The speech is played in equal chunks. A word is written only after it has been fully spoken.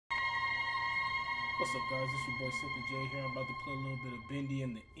What's up, guys? It's your boy Simple J here. I'm about to play a little bit of Bendy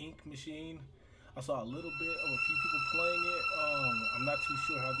and the Ink Machine. I saw a little bit of a few people playing it. I'm not too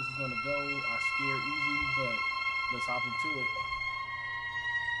sure how this is gonna go. I scare easy, but let's hop into it.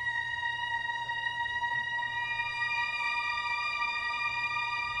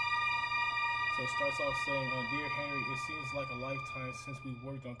 So it starts off saying, "Dear Henry, it seems like a lifetime since we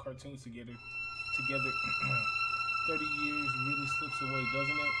worked on cartoons together. 30 years really slips away,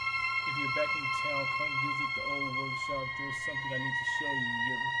 doesn't it? If you're back in town, come visit the old workshop. There's something I need to show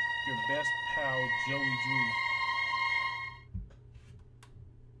you. Your best pal, Joey Drew."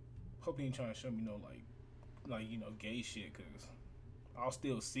 Hope he ain't trying to show me no gay shit, cause I'll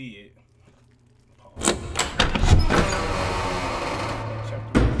still see it. Pause.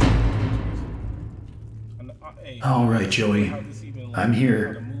 All right, Joey. I'm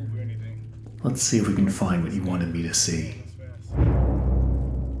here. Let's see if we can find what you wanted me to see.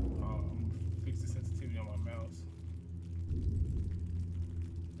 Fix the sensitivity on my mouse.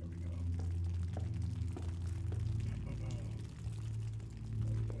 There we go.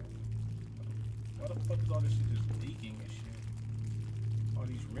 Why the fuck is all this shit just leaking and shit? All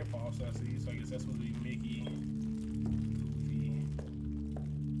these rip-offs I see, so I guess that's supposed to be Mickey. Goofy.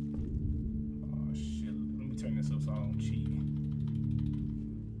 Oh shit, let me turn this up so I don't cheat.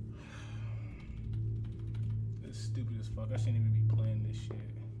 This is stupid as fuck, I shouldn't even be playing this shit.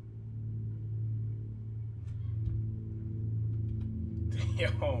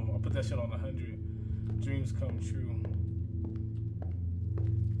 Damn, I'll put that shit on 100. Dreams come true.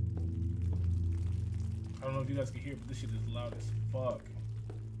 I don't know if you guys can hear it, but this shit is loud as fuck.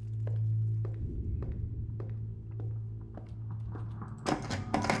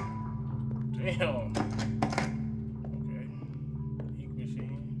 Damn. Okay. Ink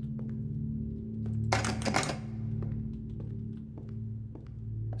machine.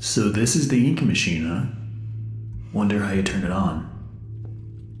 So this is the ink machine, huh? Wonder how you turn it on.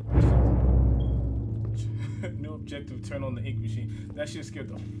 New objective, turn on the ink machine. That shit scared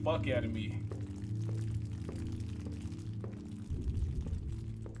the fuck out of me.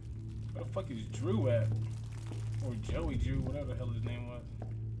 Where the fuck is Drew at? Or Joey Drew, whatever the hell his name was.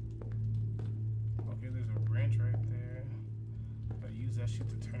 Okay, there's a wrench right there. Gotta use that shit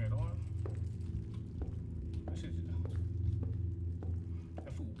to turn it on. That shit just...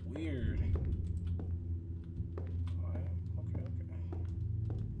 that feels weird. Alright, okay.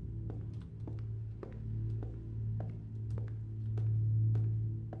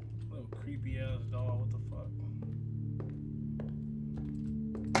 Little creepy ass doll, what the fuck?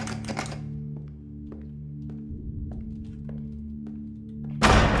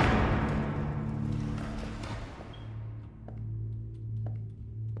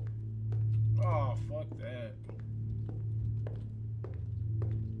 Oh, fuck that.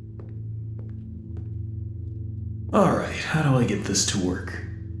 Alright, how do I get this to work?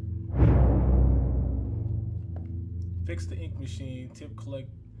 Fix the ink machine. Tip, collect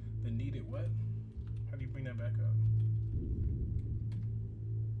the needed what? How do you bring that back up?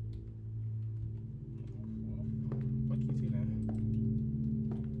 Fuck you too then.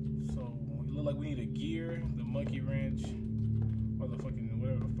 So it look like we need a gear, the monkey wrench, or the fucking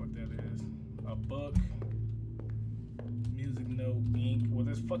whatever the fuck that is. A book, music note, ink. Well,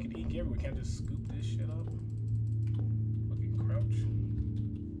 there's fucking ink everywhere. Can't I just scoop this shit up? Fucking crouch.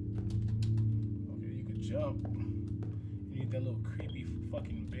 Okay, you can jump. You need that little creepy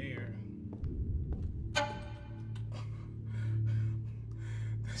fucking bear. That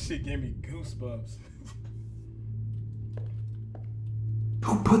shit gave me goosebumps.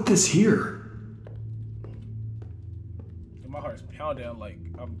 Who put this here? My heart's pounding like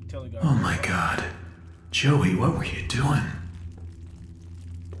I'm telling God. Oh my god. Joey, what were you doing?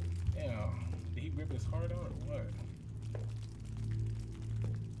 Damn, did he rip his heart out or what?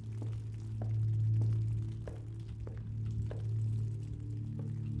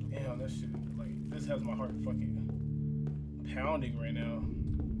 Damn, that shit, like, this has my heart fucking pounding right now.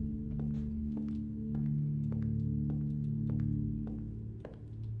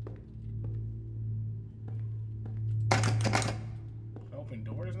 Open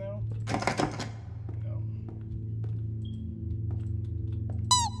doors now? No.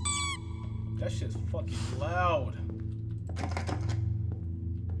 That shit's fucking loud.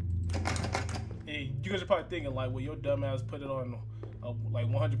 Hey, you guys are probably thinking like, well, your dumb ass put it on like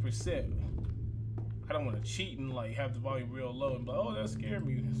 100%. I don't want to cheat and like have the volume real low and be like, oh, that scared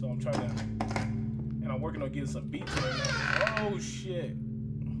me. So I'm trying to, and I'm working on getting some beats right now. Oh shit.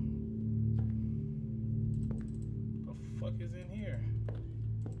 The fuck is in here?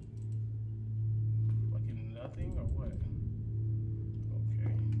 Fucking nothing or what?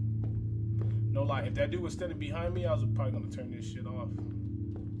 Okay. No lie, if that dude was standing behind me, I was probably gonna turn this shit off.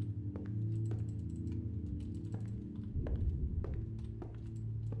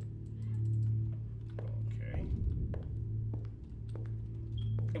 Okay.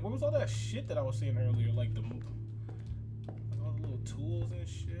 Hey, what was all that shit that I was saying earlier? Like all the little tools and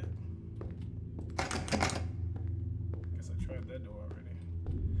shit. Guess I tried that door already.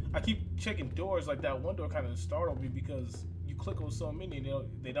 I keep checking doors, like that one door kind of startled me because you click on so many and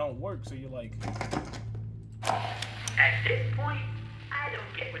they don't work, so you're like... At this point, I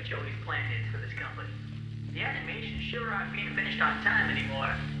don't get what Joey's plan is for this company. The animations sure aren't being finished on time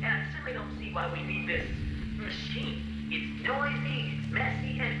anymore, and I simply don't see why we need this machine. It's noisy, it's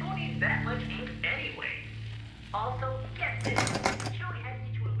messy, and who needs that much ink anyway? Also, get this. Joey has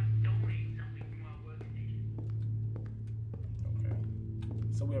each one of us donate something from our workstation. Okay.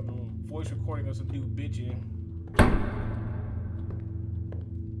 So we have a voice recording of some dude bitching.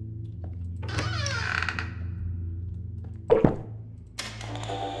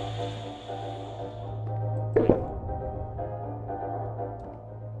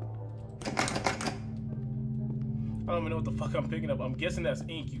 I don't even know what the fuck I'm picking up. I'm guessing that's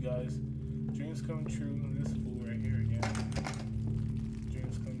ink, you guys. Dreams come true. This fool right here again.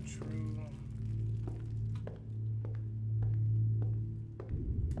 Dreams come true.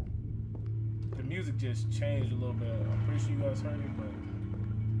 The music just changed a little bit. I'm pretty sure you guys heard it, but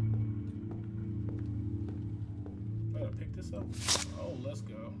I gotta pick this up. Oh, let's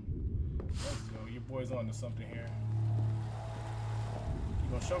go. Let's go. Your boy's on to something here. You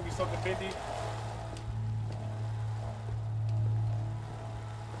gonna show me something, Bendy?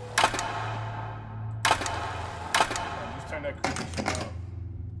 Turn that creepy shit off.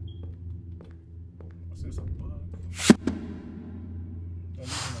 What's this, a bug?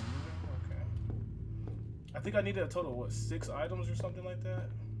 Okay. I think I needed a total of, what, 6 items or something like that?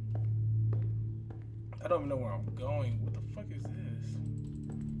 I don't even know where I'm going. What the fuck is this?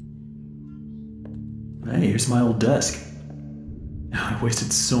 Hey, here's my old desk. I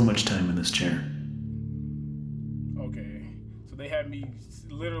wasted so much time in this chair. Okay. So they had me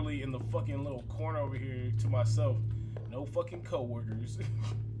literally in the fucking little corner over here to myself. No fucking co-workers.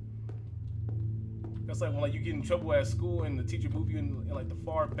 That's like when like you get in trouble at school and the teacher move you in like the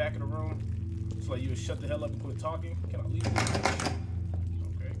far back of the room. So like you would shut the hell up and quit talking. Can I leave this?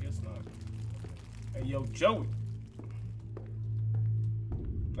 Okay, guess not. Hey yo, Joey.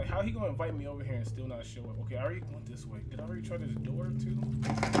 Like how he gonna invite me over here and still not show up? Okay, I already went this way. Did I already try this door too?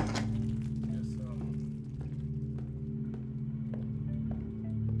 Yes,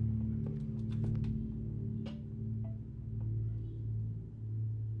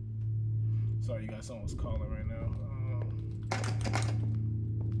 sorry, you guys, someone's calling right now.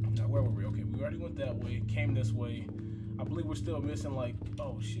 Now, where were we? Okay, we already went that way, came this way. I believe we're still missing, like,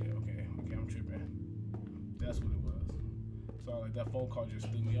 oh shit, okay, I'm tripping. That's what it was. Sorry, like, that phone call just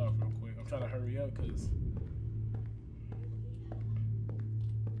threw me off real quick. I'm trying to hurry up, because...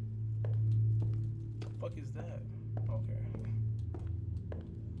 What the fuck is that? Okay.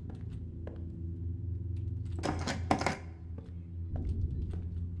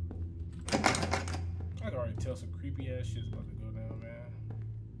 I can already tell some creepy ass shit's about to go down, man.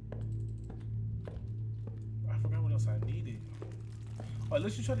 I forgot what else I needed. Oh,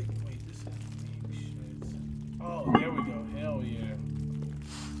 let's just try to wait. This is big shit. Oh, there we go. Hell yeah.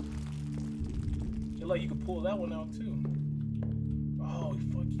 It's like you can pull that one out too. Oh,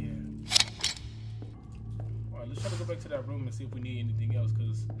 fuck yeah. All right, let's try to go back to that room and see if we need anything else,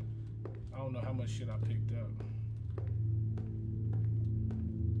 cause I don't know how much shit I picked up.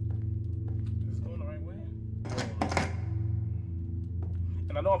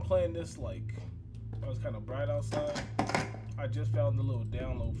 And I know I'm playing this like it was kind of bright outside. I just found the little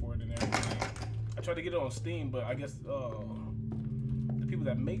download for it and everything. I tried to get it on Steam, but I guess the people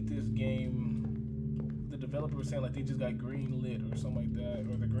that make this game, the developer was saying like they just got green lit or something like that,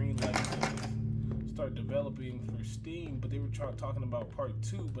 or the green light to start developing for Steam. But they were talking about part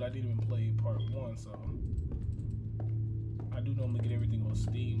 2, but I didn't even play part 1, so I do normally get everything on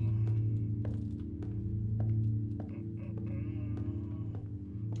Steam.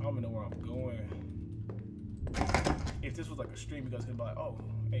 I don't even know where I'm going. If this was like a stream, you guys could be like, oh,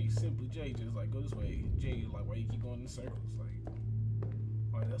 hey, Simply J, just like go this way. Jay, like, why you keep going in circles? Like,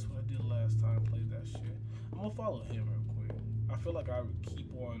 alright, that's what I did last time, played that shit. I'm gonna follow him real quick. I feel like I would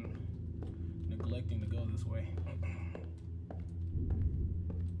keep on neglecting to go this way.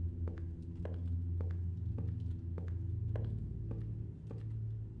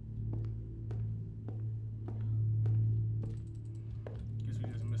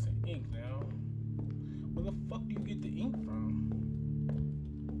 Ink now. Where the fuck do you get the ink from?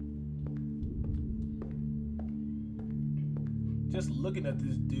 Just looking at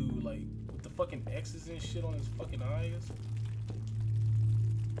this dude, like, with the fucking X's and shit on his fucking eyes.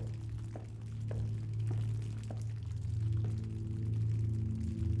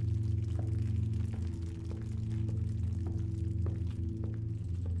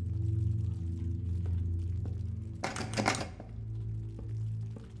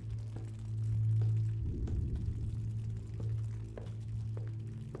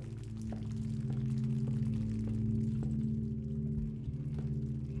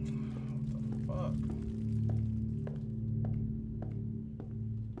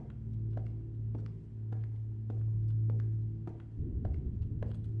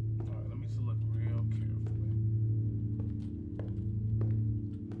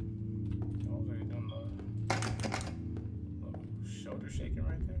 Shaking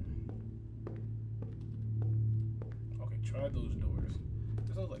right there. Okay, try those doors.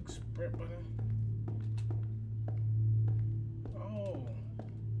 This looks like sprint button. Oh,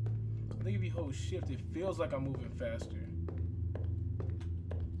 I think if you hold shift, it feels like I'm moving faster.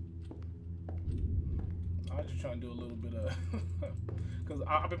 I was just trying to do a little bit of, cause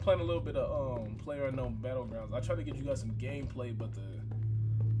I've been playing a little bit of PlayerUnknown Battlegrounds. I tried to get you guys some gameplay, but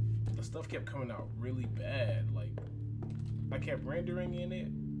the stuff kept coming out really bad. Like, I kept rendering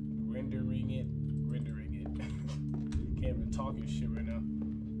it. Can't even talk and shit right now.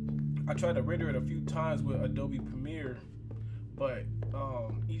 I tried to render it a few times with Adobe Premiere, but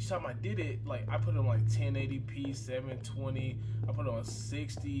each time I did it, like, I put it on like 1080p, 720. I put it on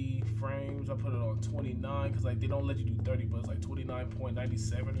 60 frames. I put it on 29 because like they don't let you do 30, but it's like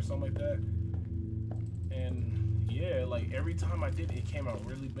 29.97 or something like that. And yeah, like every time I did it, it came out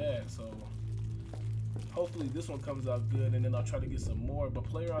really bad. So hopefully this one comes out good, and then I'll try to get some more. But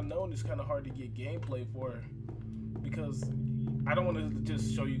PlayerUnknown is kind of hard to get gameplay for, because I don't want to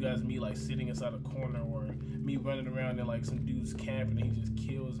just show you guys me like sitting inside a corner or me running around and like some dude's camping and he just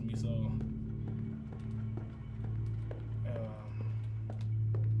kills me. So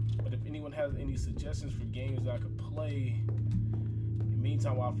but if anyone has any suggestions for games that I could play in the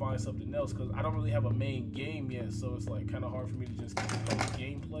meantime while I find something else, because I don't really have a main game yet, so it's like kind of hard for me to just post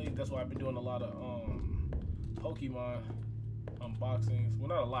gameplay. That's why I've been doing a lot of Pokemon unboxings. Well,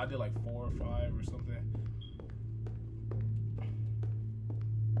 not a lot. I did like 4 or 5 or something.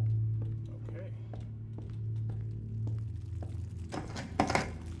 Okay.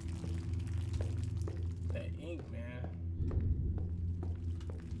 That ink, man.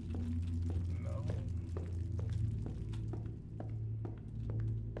 No.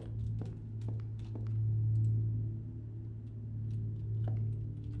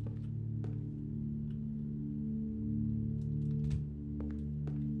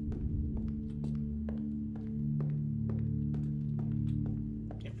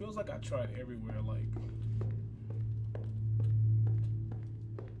 Feels like I tried everywhere, like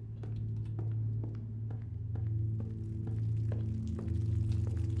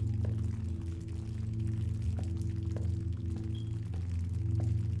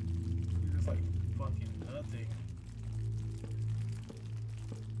it's like fucking nothing.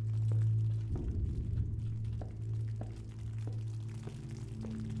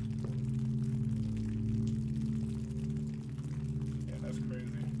 Yeah, that's crazy.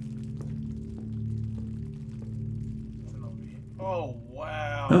 Oh,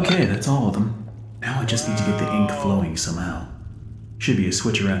 wow. Okay, that's all of them. Now I just need to get the ink flowing somehow. Should be a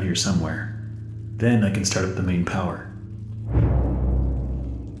switch around here somewhere. Then I can start up the main power.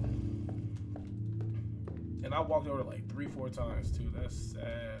 And I walked over like 3-4 times too. That's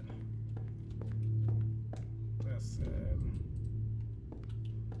sad. That's sad.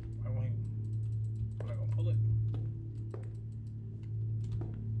 I'm not gonna pull it.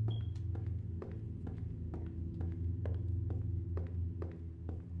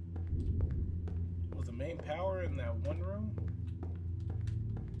 Was the main power in that one room?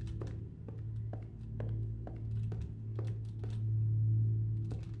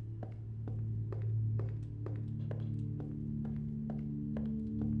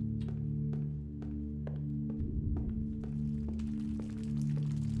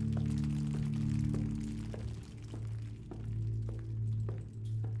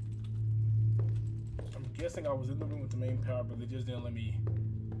 I'm guessing I was in the room with the main power, but they just didn't let me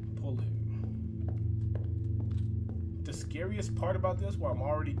pull it. The scariest part about this, where I'm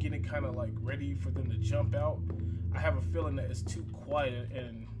already getting kind of like ready for them to jump out, I have a feeling that it's too quiet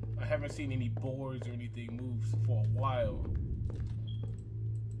and I haven't seen any boards or anything move for a while.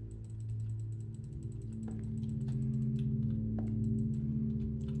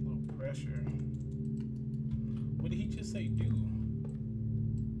 A little pressure. What did he just say do?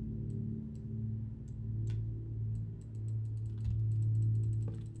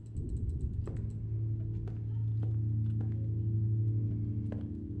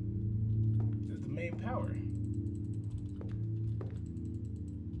 power.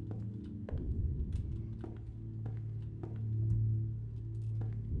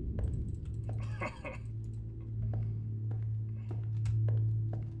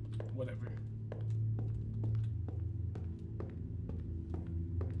 Whatever.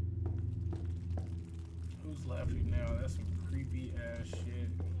 Who's laughing now? That's some creepy ass shit.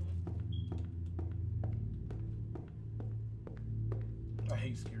 I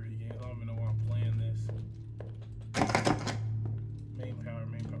hate scary games. I don't even know why I'm playing this. Main power,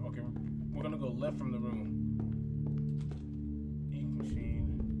 main power. Okay, we're gonna go left from the room. Ink machine.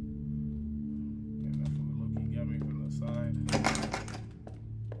 Yeah, that's what Loki got me from the side.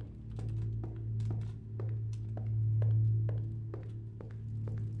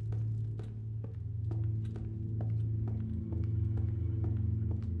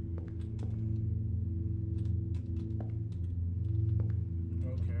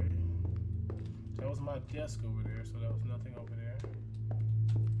 That was my desk over there, so that was nothing over there.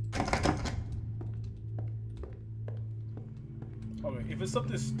 Okay, if it's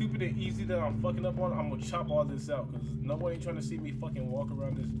something stupid and easy that I'm fucking up on, I'm gonna chop all this out, because nobody ain't trying to see me fucking walk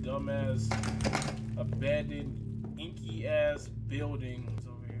around this dumbass, abandoned, inky ass building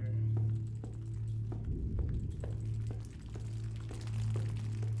over here.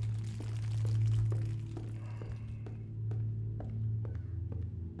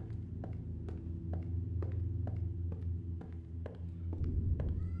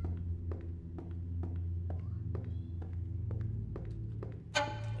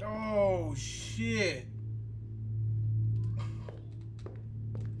 Oh shit.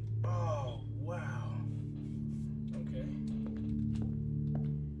 Oh wow. Okay.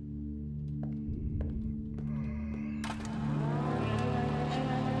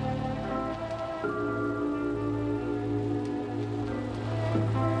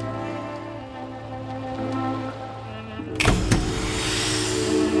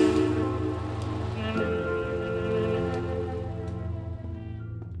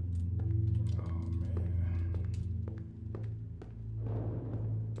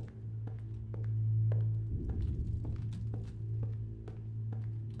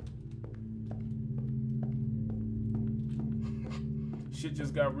 Shit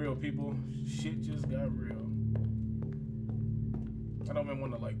just got real, people. Shit just got real. I don't even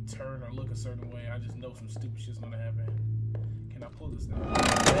want to like turn or look a certain way. I just know some stupid shit's gonna happen. Can I pull this thing?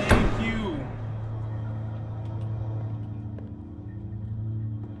 Thank you.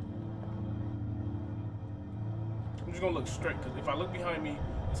 I'm just gonna look straight, because if I look behind me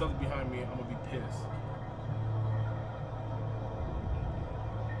and something behind me, I'm gonna be pissed.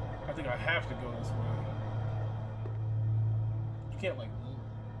 I think I have to go this way. You can't like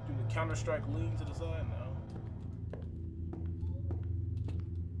do the Counter-Strike lean to the side? No.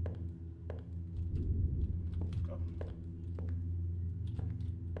 Go.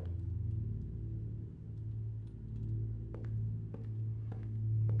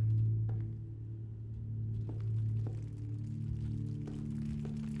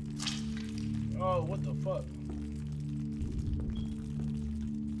 Oh, what the fuck?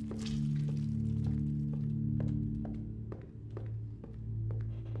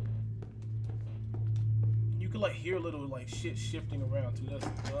 Like hear little like shit shifting around too. That's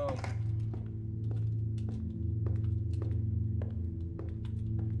dumb.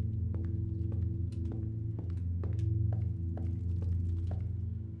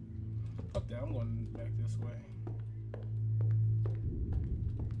 Fuck that, I'm going back this way.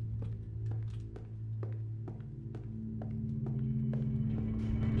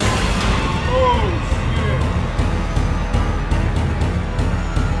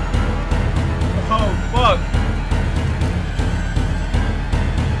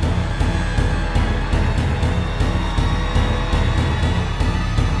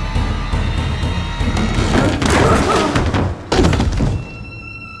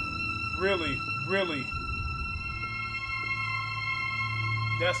 Really?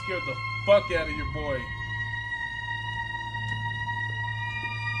 That scared the fuck out of your boy.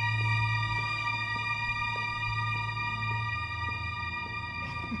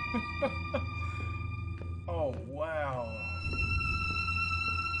 Oh, wow.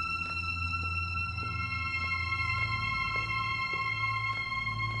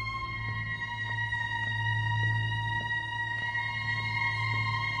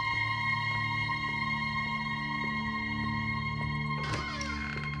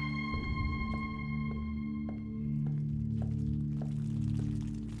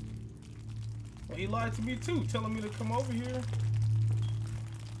 He lied to me too, telling me to come over here.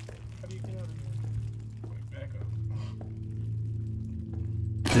 How do you get out of here? Wait, back up.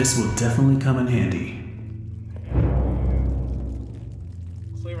 This will definitely come in handy.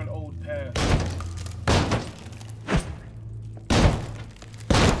 Clear an old path.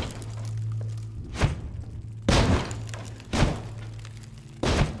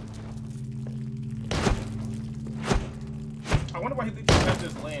 I wonder why he just left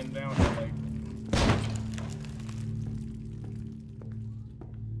this laying down here, like.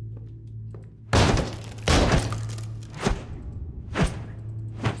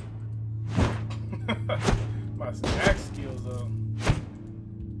 My axe skills,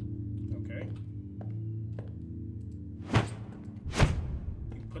 okay.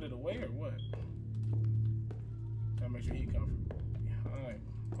 You put it away or what? Gotta make sure he comes from behind.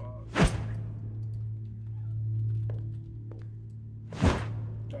 Pause.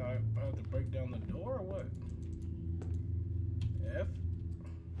 I have to break down the door or what? F?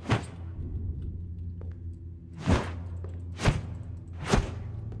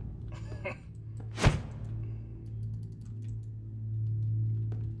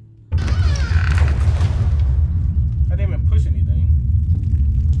 I didn't even push anything.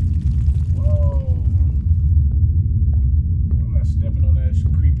 Whoa. I'm not stepping on that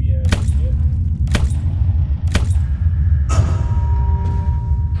creepy ass shit.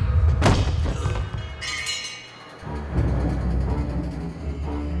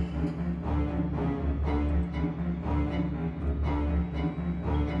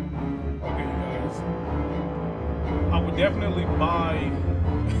 Definitely buy.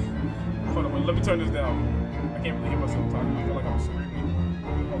 Hold on, wait, let me turn this down. I can't really hear myself talking. I feel like I'm screaming.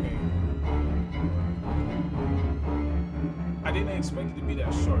 Okay. I didn't expect it to be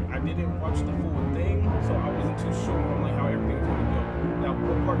that short. I didn't watch the full thing, so I wasn't too sure on like how everything was gonna go. Now,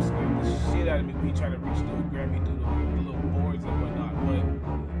 one part scared the shit out of me when he tried to reach through and grab me through the little boards and whatnot. But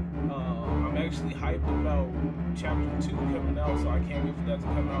I'm actually hyped about Chapter 2 coming out, so I can't wait for that to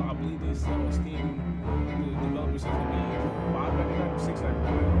come out. I believe they said on Steam, the developers said it's gonna be $5.99 or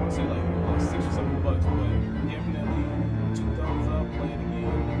 $6.99. I want to say like $6 or $7, but definitely 2 thumbs up, play it again.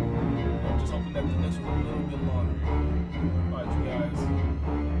 I'm just hoping that the next one's a little bit longer. Alright, you guys.